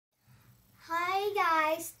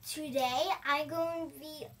guys, today I'm going to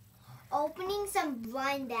be opening some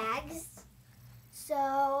blind bags.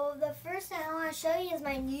 So the first thing I want to show you is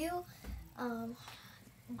my new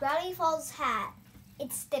Gravity Falls hat.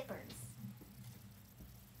 It's Stickers.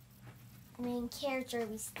 The main character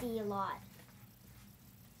we see a lot.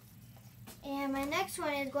 And my next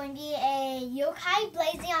one is going to be a Yokai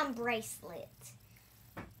Blazion bracelet.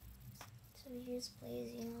 So here's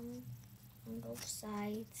Blazion on both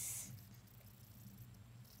sides.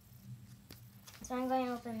 So I'm going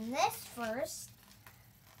to open this first.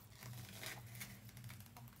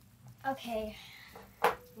 Okay.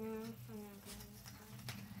 There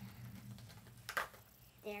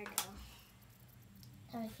we go.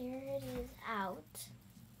 So here it is out.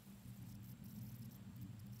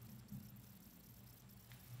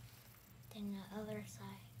 Then the other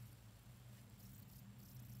side.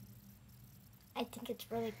 I think it's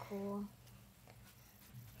really cool.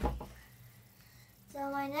 So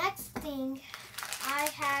my next thing I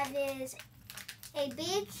have is a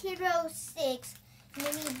Big Hero 6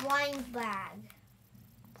 mini blind bag.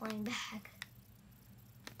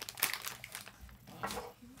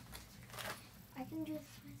 I can do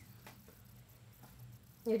this myself.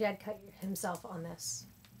 Your dad cut himself on this.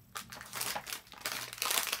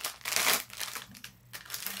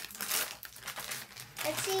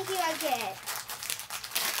 Let's see who I get.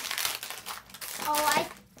 Oh,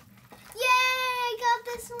 yay! I got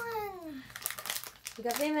this one. You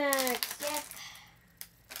got Baymax. Yep.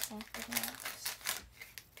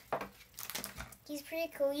 He's pretty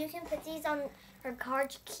cool. You can put these on her car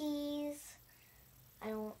keys. I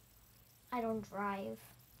don't drive.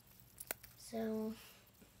 So,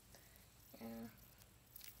 yeah.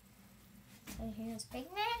 So here's Big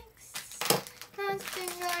Max. Last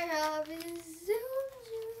thing I have is Zoom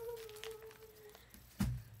Zoom.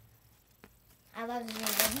 I love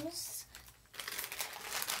Zooms.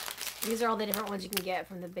 These are all the different ones you can get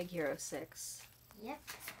from the Big Hero 6. Yep.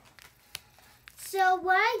 So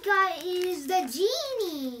what I got is the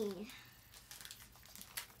genie.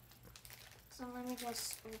 So let me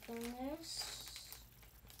just open this.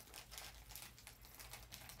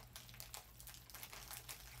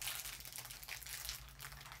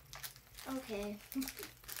 Okay.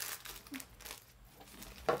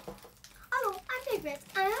 Oh, I'm Big Max.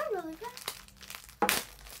 I'm really fast.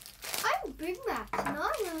 I'm Big Max, and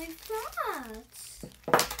I'm really fast.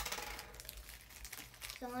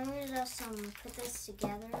 So let me just put this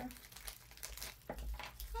together.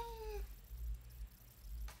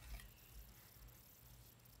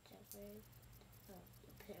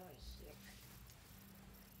 Put it right here.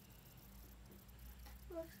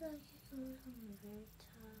 Looks like it goes on the very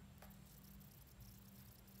top.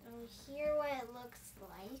 And here what it looks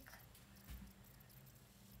like.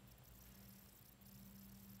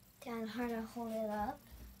 Kind of hard to hold it up.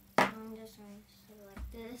 I'm just going to do it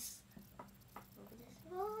like this.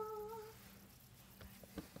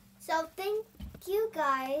 So thank you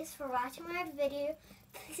guys for watching my video.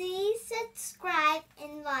 Please subscribe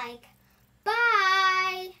and like.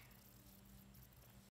 Bye!